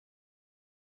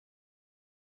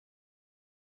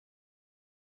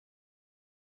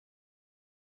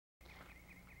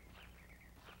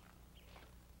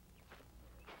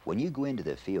When you go into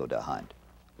the field to hunt,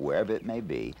 wherever it may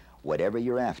be, whatever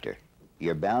you're after,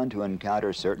 you're bound to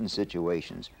encounter certain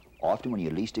situations, often when you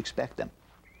least expect them,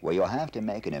 where you'll have to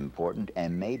make an important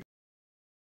and maybe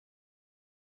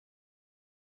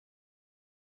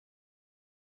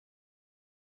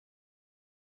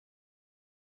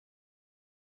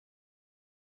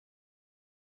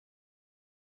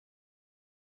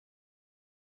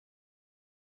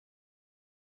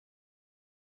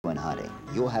when hunting,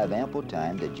 you'll have ample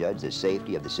time to judge the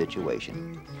safety of the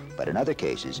situation. But in other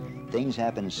cases, things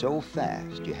happen so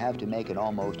fast you have to make an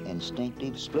almost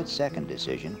instinctive split-second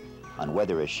decision on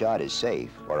whether a shot is safe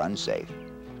or unsafe.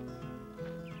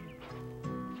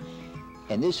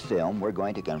 In this film, we're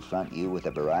going to confront you with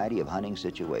a variety of hunting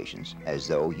situations as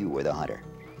though you were the hunter.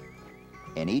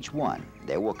 In each one,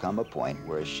 there will come a point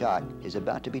where a shot is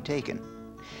about to be taken.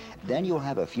 Then you'll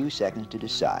have a few seconds to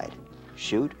decide,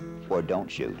 shoot or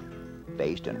don't shoot,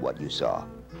 based on what you saw.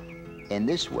 In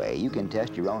this way, you can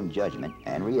test your own judgment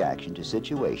and reaction to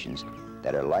situations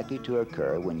that are likely to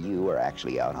occur when you are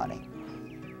actually out hunting.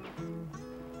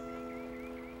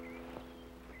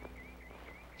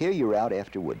 Here you're out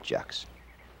after woodchucks.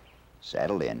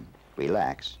 Settle in,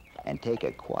 relax, and take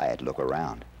a quiet look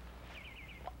around.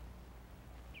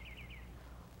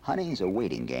 Hunting's a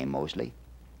waiting game mostly,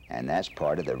 and that's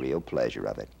part of the real pleasure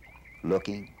of it.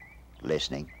 Looking,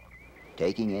 listening,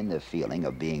 taking in the feeling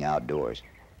of being outdoors.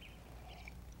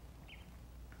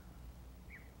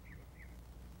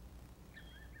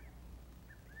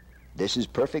 This is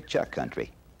perfect chuck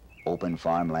country. Open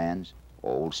farmlands,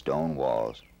 old stone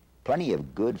walls, plenty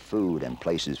of good food and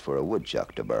places for a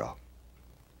woodchuck to burrow.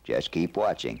 Just keep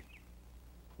watching,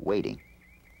 waiting,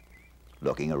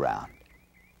 looking around.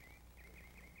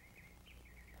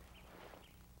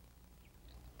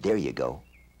 There you go.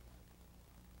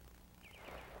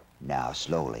 Now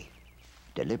slowly,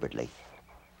 deliberately.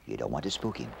 You don't want to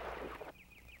spook him.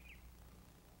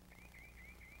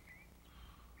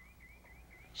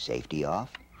 Safety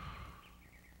off.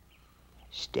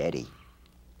 Steady.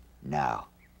 Now.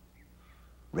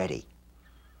 Ready.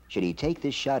 Should he take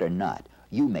this shot or not?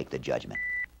 You make the judgment.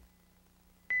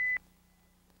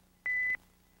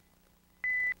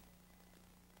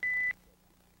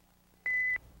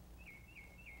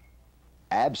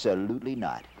 Absolutely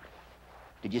not.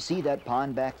 Did you see that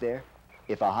pond back there?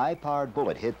 If a high-powered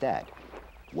bullet hit that,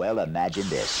 well, imagine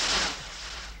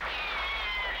this.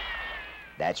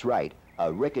 That's right,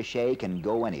 a ricochet can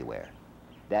go anywhere.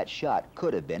 That shot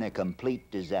could have been a complete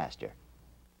disaster.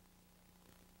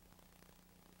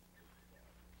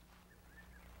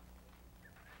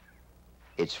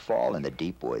 It's fall in the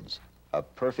deep woods, a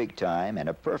perfect time and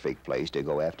a perfect place to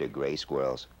go after gray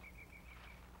squirrels.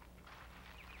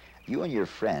 You and your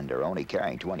friend are only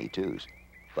carrying .22s.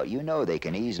 But you know they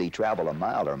can easily travel a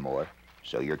mile or more,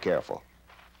 so you're careful.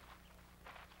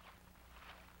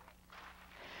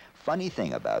 Funny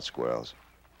thing about squirrels,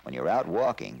 when you're out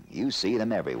walking, you see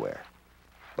them everywhere.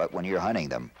 But when you're hunting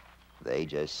them, they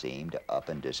just seem to up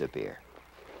and disappear.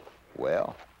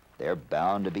 Well, they're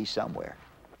bound to be somewhere.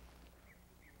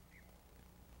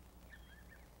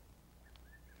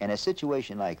 In a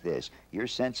situation like this, your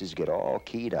senses get all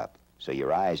keyed up, so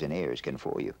your eyes and ears can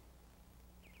fool you.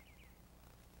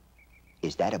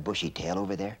 Is that a bushy tail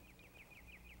over there?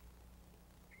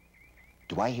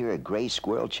 Do I hear a gray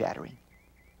squirrel chattering?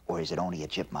 Or is it only a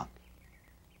chipmunk?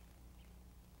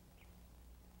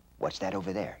 What's that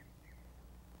over there?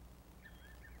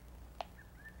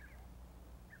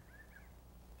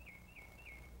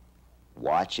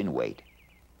 Watch and wait.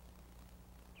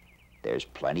 There's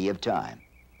plenty of time.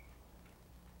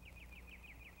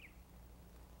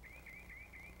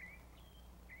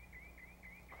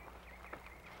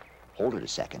 Hold it a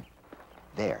second.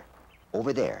 There,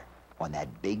 over there, on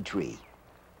that big tree.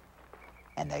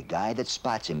 And the guy that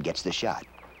spots him gets the shot.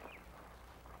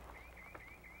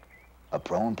 A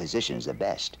prone position is the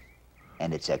best,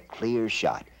 and it's a clear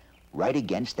shot, right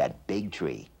against that big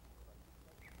tree.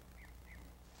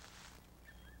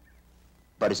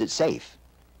 But is it safe?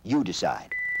 You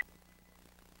decide.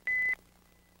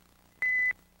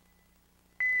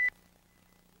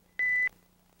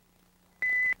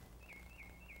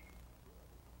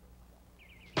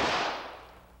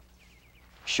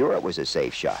 Sure, it was a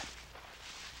safe shot.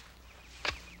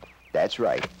 That's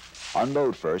right.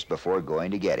 Unload first before going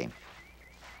to get him.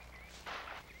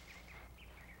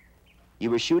 You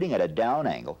were shooting at a down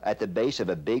angle at the base of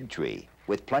a big tree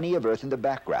with plenty of earth in the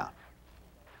background.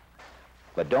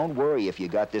 But don't worry if you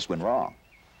got this one wrong.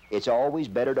 It's always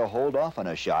better to hold off on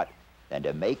a shot than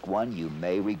to make one you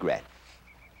may regret.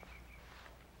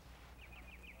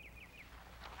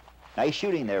 Nice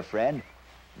shooting there, friend.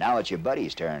 Now it's your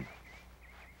buddy's turn.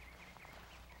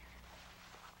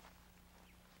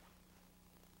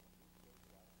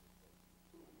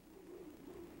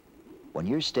 When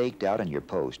you're staked out on your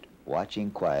post, watching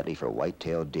quietly for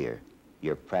white-tailed deer,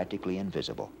 you're practically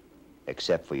invisible,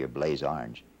 except for your blaze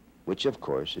orange, which of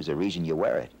course is the reason you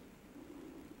wear it.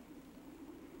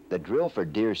 The drill for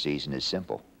deer season is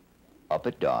simple. Up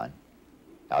at dawn,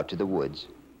 out to the woods,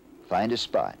 find a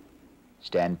spot,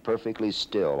 stand perfectly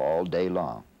still all day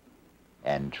long,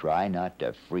 and try not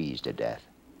to freeze to death.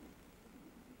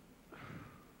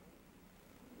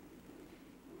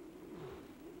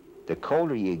 The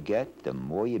colder you get, the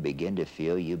more you begin to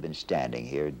feel you've been standing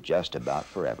here just about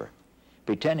forever,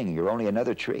 pretending you're only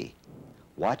another tree,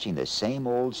 watching the same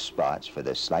old spots for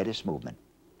the slightest movement,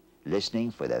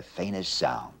 listening for the faintest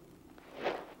sound.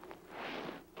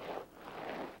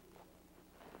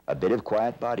 A bit of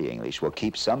quiet body English will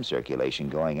keep some circulation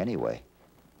going anyway.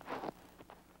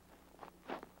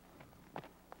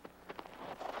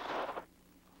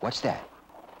 What's that?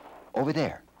 Over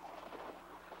there.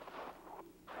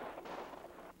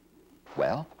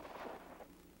 Well?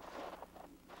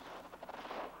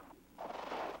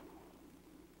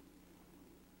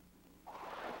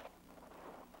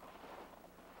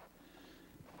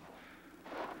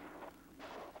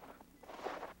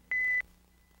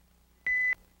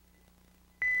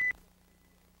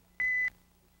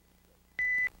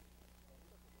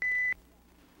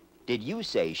 Did you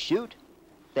say shoot?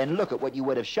 Then look at what you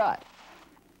would have shot.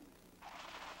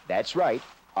 That's right,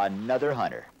 another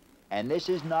hunter. And this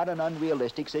is not an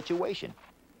unrealistic situation.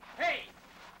 Hey!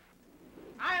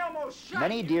 I almost shot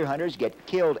Many you. deer hunters get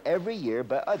killed every year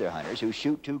by other hunters who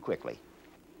shoot too quickly.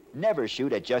 Never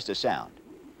shoot at just a sound.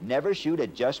 Never shoot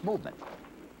at just movement.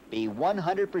 Be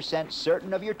 100%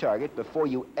 certain of your target before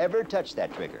you ever touch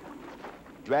that trigger.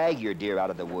 Drag your deer out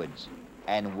of the woods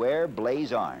and wear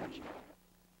blaze orange.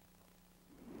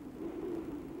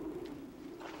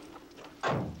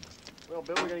 Well,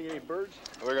 Bill, we gonna get any birds?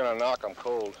 We're gonna knock them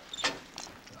cold.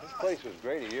 This place was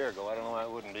great a year ago. I don't know why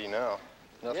it wouldn't be now.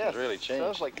 Nothing's really changed.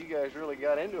 Sounds like you guys really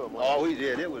got into them. Oh, we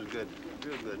did. It was good.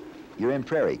 Real good. You're in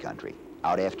prairie country,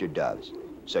 out after doves.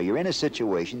 So you're in a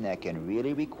situation that can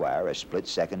really require a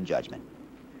split-second judgment.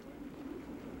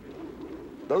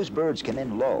 Those birds come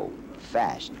in low,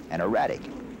 fast, and erratic.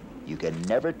 You can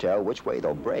never tell which way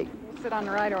they'll break. We'll sit on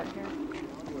the right or here.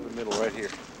 Go in the middle right here.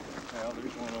 Well,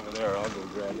 there's one over there. I'll go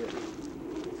grab it.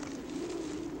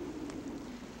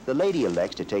 The lady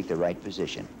elects to take the right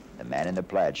position, the man in the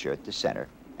plaid shirt the center,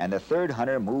 and the third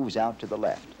hunter moves out to the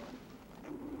left.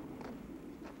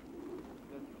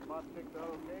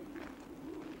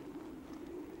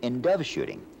 In dove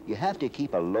shooting, you have to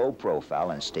keep a low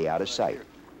profile and stay out of sight.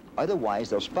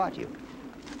 Otherwise, they'll spot you.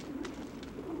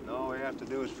 All we have to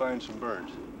do is find some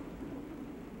birds.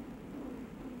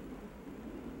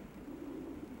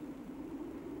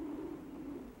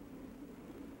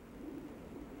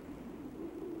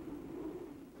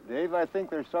 Dave, I think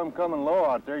there's some coming low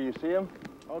out there. You see them?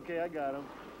 Okay, I got them.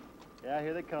 Yeah,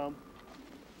 here they come.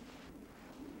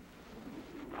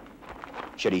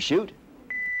 Should he shoot?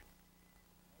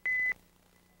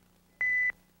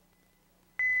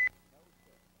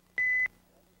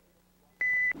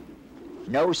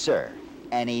 No, sir.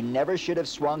 And he never should have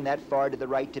swung that far to the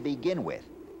right to begin with.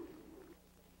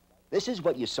 This is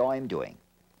what you saw him doing,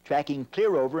 tracking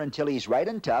clear over until he's right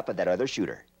on top of that other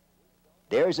shooter.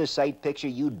 There's a sight picture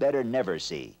you'd better never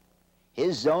see.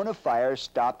 His zone of fire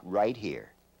stopped right here.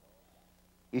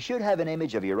 You should have an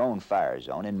image of your own fire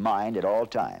zone in mind at all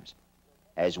times,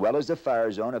 as well as the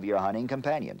fire zone of your hunting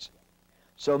companions.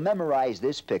 So memorize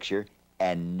this picture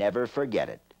and never forget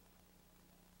it.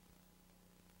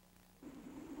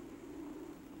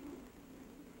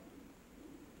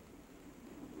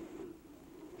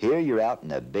 Here you're out in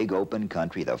the big open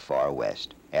country of the far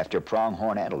west, after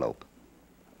pronghorn antelope.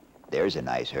 There's a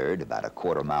nice herd about a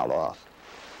quarter-mile off.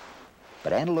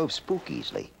 But antelope spook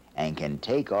easily and can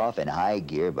take off in high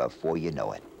gear before you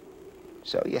know it.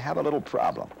 So you have a little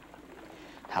problem.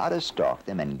 How to stalk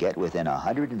them and get within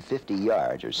 150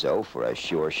 yards or so for a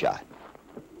sure shot.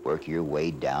 Work your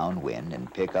way downwind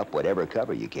and pick up whatever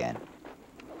cover you can.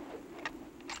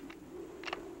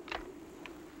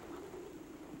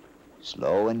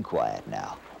 Slow and quiet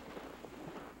now.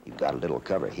 You've got a little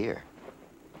cover here.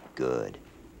 Good.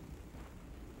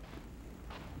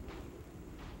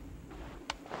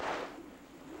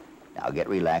 Now get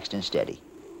relaxed and steady.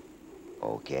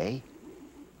 Okay.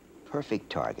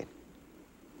 Perfect target.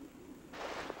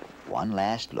 One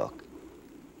last look.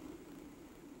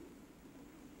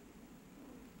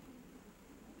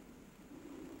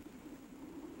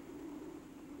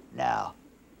 Now,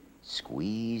 squeeze.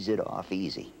 squeeze it off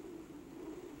easy.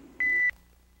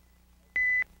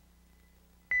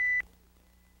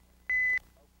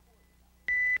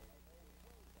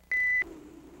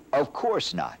 Of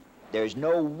course not. There's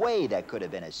no way that could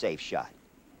have been a safe shot.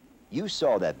 You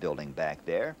saw that building back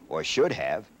there, or should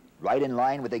have, right in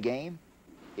line with the game.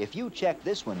 If you check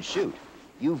this one shoot,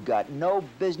 you've got no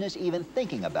business even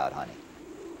thinking about hunting.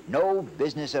 No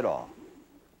business at all.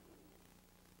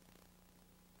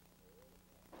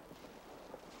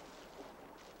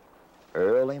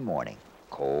 Early morning,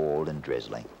 cold and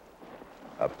drizzling.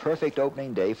 A perfect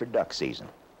opening day for duck season.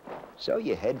 So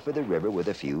you head for the river with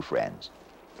a few friends.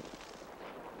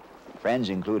 Friends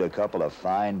include a couple of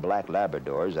fine black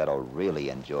Labradors that'll really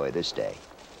enjoy this day.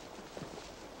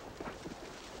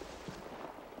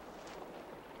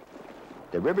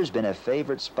 The river's been a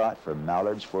favorite spot for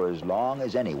mallards for as long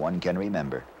as anyone can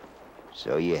remember.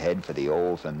 So you head for the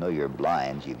old familiar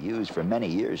blinds you've used for many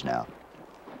years now.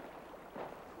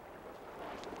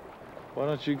 Why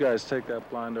don't you guys take that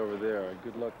blind over there?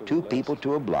 Good luck with Two the people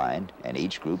to a blind, and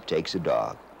each group takes a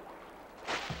dog.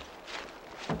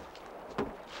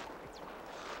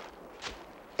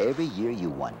 Every year you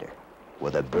wonder, will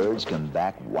the birds come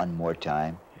back one more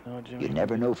time? You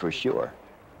never know for sure.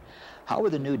 How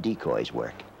will the new decoys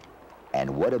work?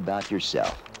 And what about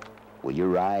yourself? Will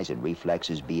your eyes and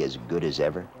reflexes be as good as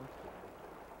ever?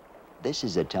 This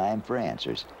is a time for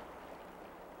answers.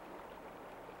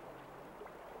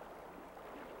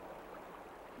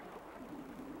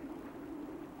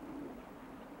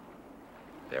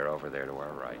 They're over there to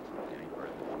our right.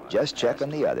 Just check on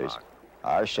the others.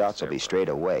 Our shots will be straight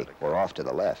away or off to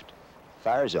the left.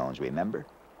 Fire zones, remember?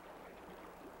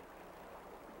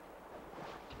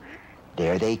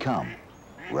 There they come,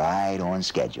 right on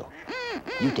schedule.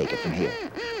 You take it from here.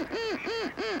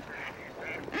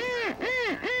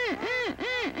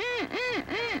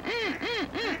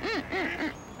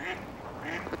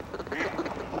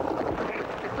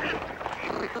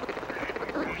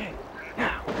 Okay,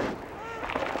 now.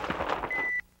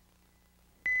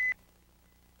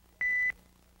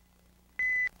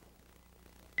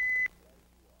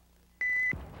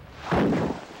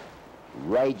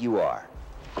 Right you are.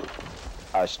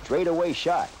 A straightaway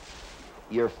shot.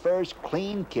 Your first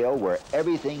clean kill where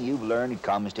everything you've learned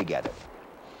comes together.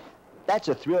 That's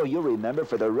a thrill you'll remember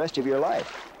for the rest of your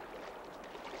life.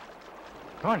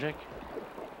 Come on, Jake.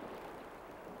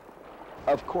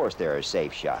 Of course there are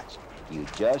safe shots. You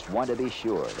just want to be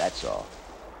sure, that's all.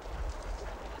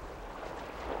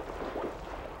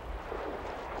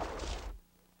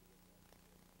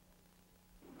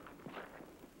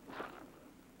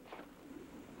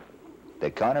 The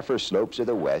conifer slopes of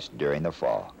the west during the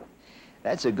fall.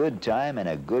 That's a good time and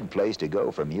a good place to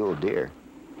go for mule deer.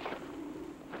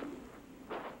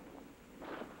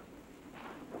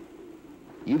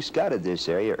 You've scouted this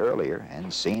area earlier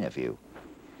and seen a few.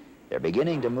 They're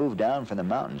beginning to move down from the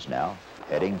mountains now,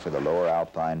 heading for the lower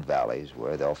alpine valleys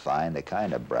where they'll find the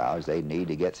kind of browse they need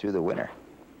to get through the winter.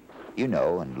 You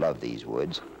know and love these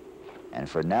woods, and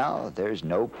for now, there's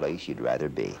no place you'd rather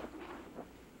be.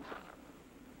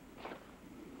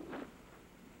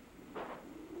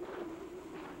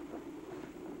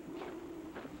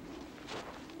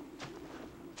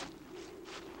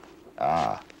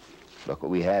 Ah, look what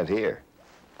we have here.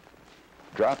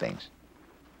 Droppings.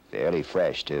 Fairly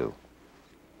fresh, too.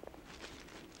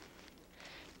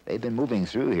 They've been moving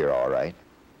through here all right.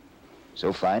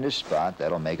 So find a spot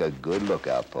that'll make a good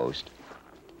lookout post.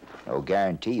 No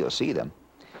guarantee you'll see them.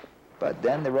 But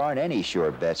then there aren't any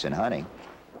sure bets in hunting.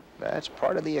 That's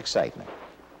part of the excitement.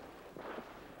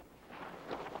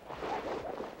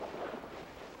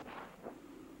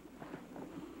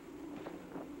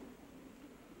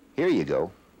 Here you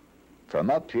go. From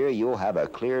up here, you'll have a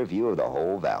clear view of the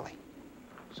whole valley.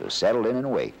 So settle in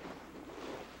and wait.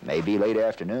 Maybe late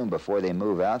afternoon before they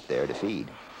move out there to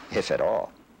feed, if at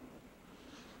all.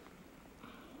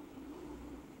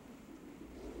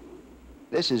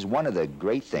 This is one of the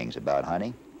great things about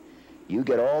hunting. You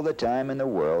get all the time in the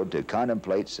world to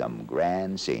contemplate some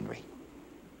grand scenery.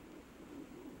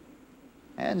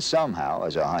 And somehow,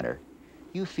 as a hunter,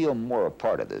 you feel more a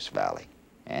part of this valley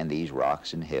and these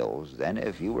rocks and hills than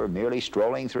if you were merely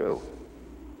strolling through.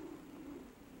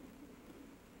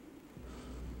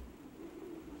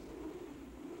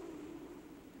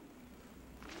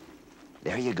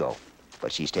 There you go,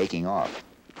 but she's taking off.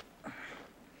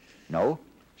 No,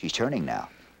 she's turning now,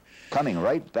 coming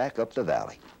right back up the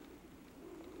valley.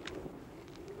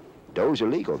 Does are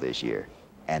legal this year,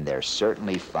 and they're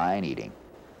certainly fine eating.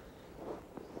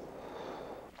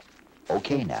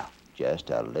 Okay now, just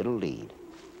a little lead.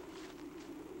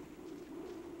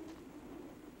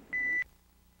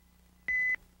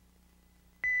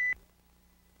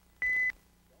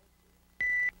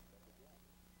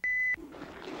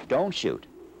 Don't shoot.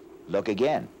 Look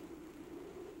again.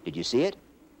 Did you see it?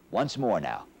 Once more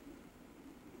now.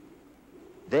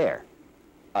 There.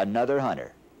 Another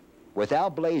hunter.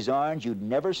 Without blaze orange, you'd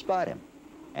never spot him.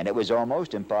 And it was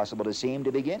almost impossible to see him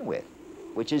to begin with,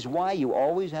 which is why you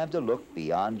always have to look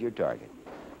beyond your target.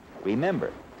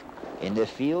 Remember, in the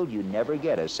field, you never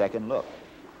get a second look.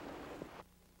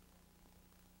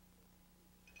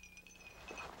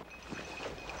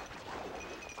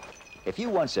 If you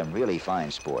want some really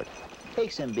fine sport,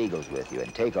 take some beagles with you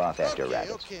and take off after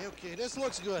rabbits. Okay. This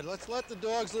looks good. Let's let the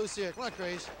dogs loose here. Come on,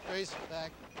 Grace. Grace,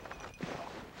 back.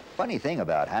 Funny thing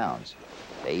about hounds,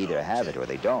 they either have it or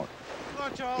they don't. Come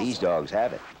on, Charles. These dogs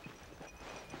have it.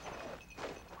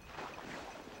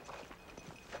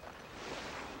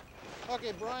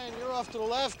 Okay, Brian, you're off to the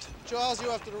left. Charles,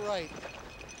 you're off to the right.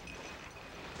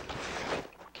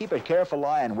 Keep a careful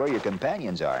eye on where your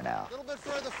companions are now. A little bit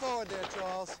further forward there,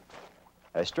 Charles.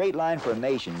 A straight line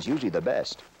formation's usually the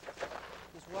best.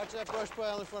 Just watch that brush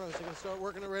pile in front of us. You're going to start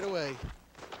working it right away.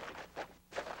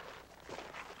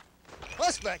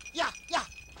 Horseback! Yeah!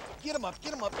 Get him up!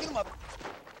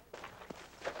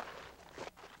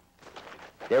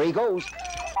 There he goes.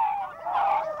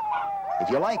 If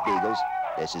you like beagles,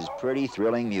 this is pretty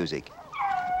thrilling music.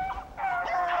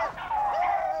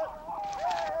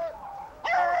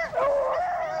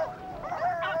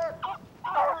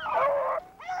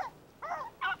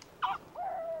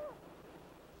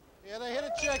 Yeah, they hit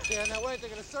a check there. Now wait, they're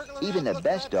going to circle around. Even the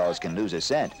best dogs can lose a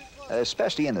scent,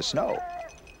 especially in the snow.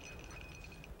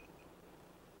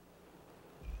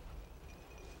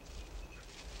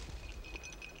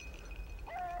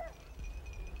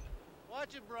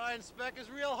 Watch it, Brian. Speck is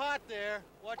real hot there.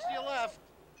 Watch to your left.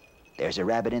 There's a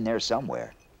rabbit in there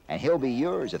somewhere, and he'll be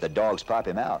yours if the dogs pop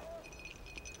him out.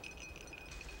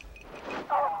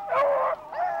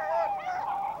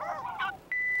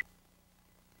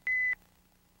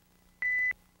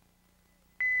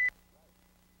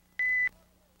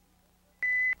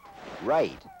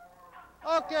 Right.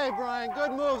 Okay, Brian,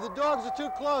 good move. The dogs are too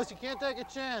close. You can't take a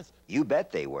chance. You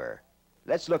bet they were.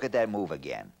 Let's look at that move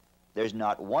again. There's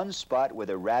not one spot where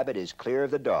the rabbit is clear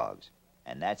of the dogs.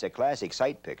 And that's a classic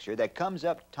sight picture that comes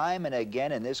up time and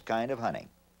again in this kind of hunting.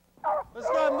 Let's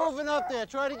start moving up there.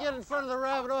 Try to get in front of the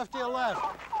rabbit off to your left.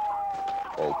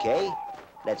 Okay,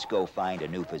 let's go find a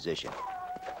new position.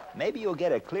 Maybe you'll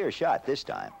get a clear shot this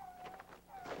time.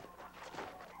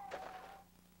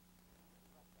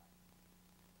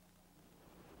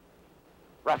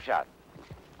 Rough shot.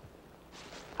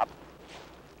 Up.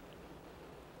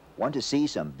 Want to see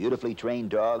some beautifully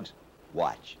trained dogs?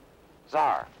 Watch.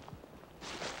 Czar.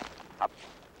 Up.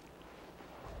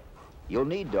 You'll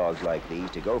need dogs like these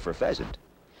to go for pheasant.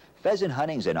 Pheasant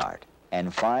hunting's an art,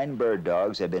 and fine bird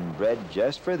dogs have been bred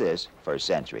just for this for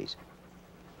centuries.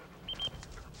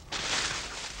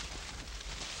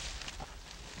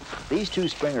 These two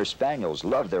Springer Spaniels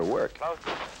love their work. Close.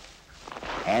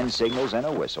 Hand signals and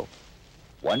a whistle.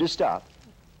 One to stop,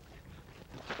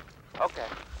 Okay.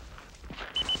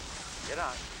 Get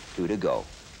on. two to go.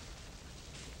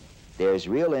 There's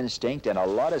real instinct and a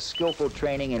lot of skillful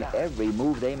training in every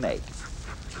move they make.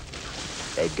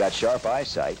 They've got sharp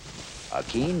eyesight, a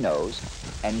keen nose,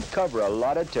 and cover a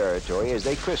lot of territory as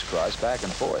they crisscross back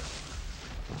and forth.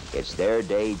 It's their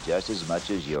day just as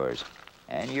much as yours,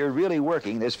 and you're really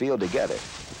working this field together.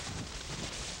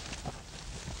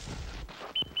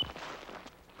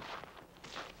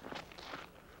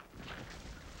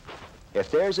 If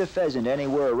there's a pheasant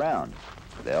anywhere around,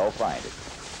 they'll find it.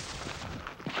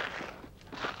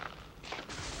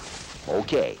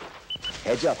 Okay,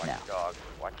 heads up now. Dogs.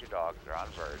 Watch your dogs. They're on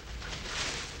birds.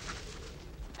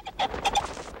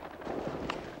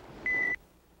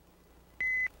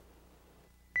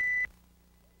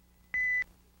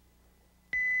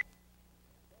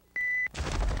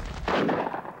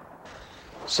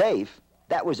 Safe?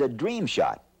 That was a dream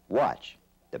shot. Watch.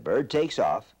 The bird takes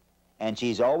off, and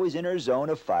she's always in her zone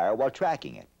of fire while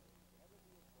tracking it.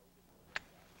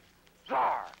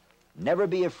 Czar. Never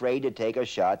be afraid to take a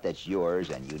shot that's yours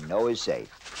and you know is safe.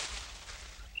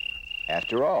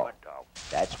 After all, Good dog.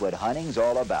 that's what hunting's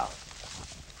all about.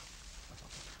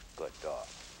 Good dog.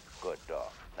 Good dog.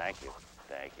 Thank you.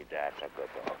 Thank you. That's a good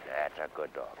dog. That's a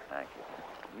good dog. Thank you.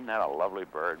 Isn't that a lovely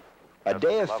bird? A That's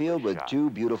day a afield lovely with shot. two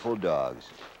beautiful dogs.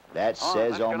 That All right,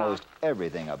 says let's get on. almost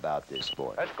everything about this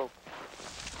sport. Let's go.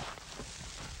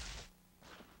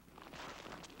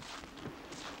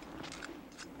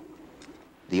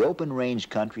 The open range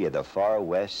country of the far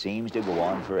west seems to go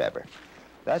on forever.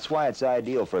 That's why it's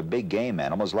ideal for big game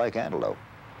animals like antelope.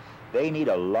 They need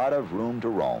a lot of room to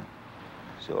roam.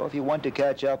 So if you want to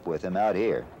catch up with them out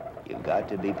here, you've got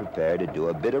to be prepared to do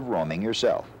a bit of roaming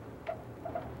yourself.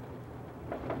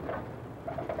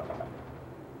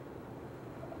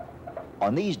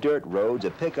 On these dirt roads,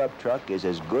 a pickup truck is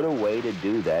as good a way to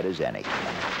do that as any.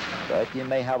 But you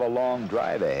may have a long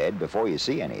drive ahead before you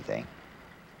see anything.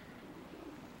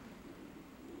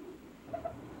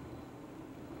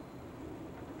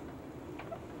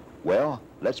 Well,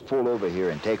 let's pull over here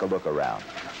and take a look around.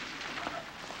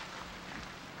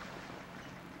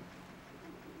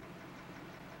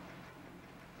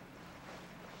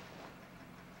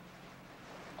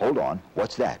 Hold on,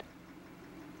 what's that?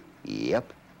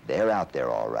 Yep, they're out there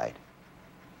all right.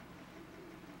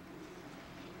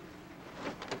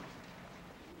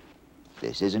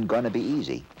 This isn't going to be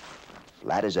easy.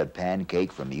 Flat as a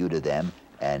pancake from you to them,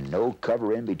 and no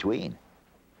cover in between.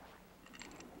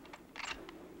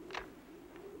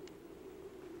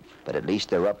 But at least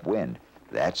they're upwind.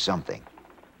 That's something.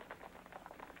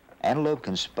 Antelope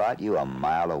can spot you a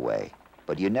mile away,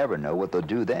 but you never know what they'll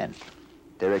do then.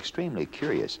 They're extremely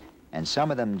curious, and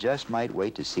some of them just might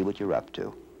wait to see what you're up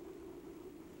to.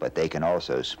 But they can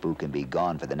also spook and be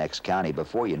gone for the next county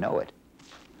before you know it.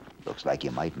 Looks like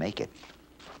you might make it.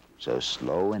 So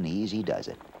slow and easy does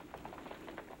it.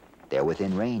 They're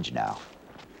within range now.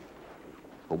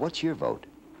 But what's your vote?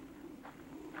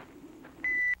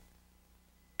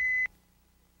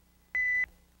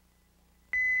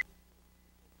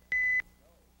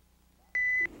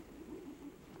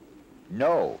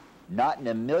 No, not in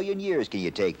a million years can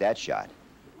you take that shot.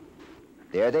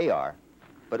 There they are.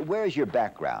 But where's your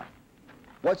background?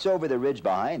 What's over the ridge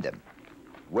behind them?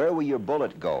 Where will your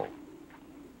bullet go?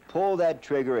 Pull that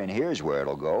trigger and here's where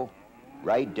it'll go.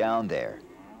 Right down there.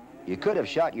 You could have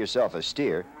shot yourself a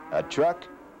steer, a truck,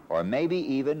 or maybe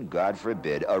even, God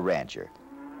forbid, a rancher.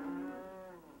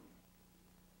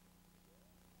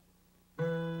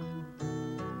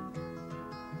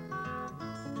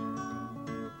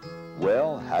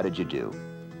 Well, how did you do?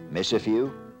 Miss a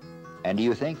few? And do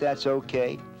you think that's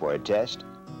okay for a test?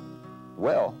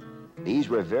 Well, these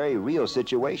were very real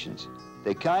situations,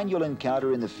 the kind you'll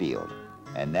encounter in the field,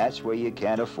 and that's where you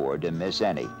can't afford to miss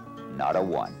any, not a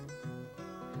one.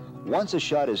 Once a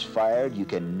shot is fired, you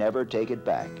can never take it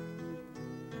back.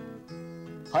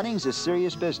 Hunting's a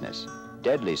serious business,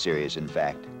 deadly serious in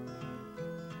fact.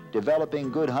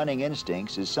 Developing good hunting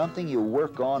instincts is something you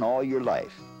work on all your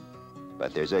life.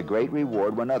 But there's a great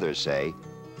reward when others say,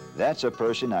 "That's a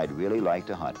person I'd really like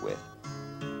to hunt with.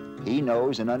 He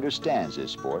knows and understands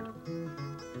this sport."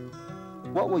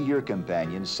 What will your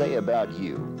companions say about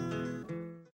you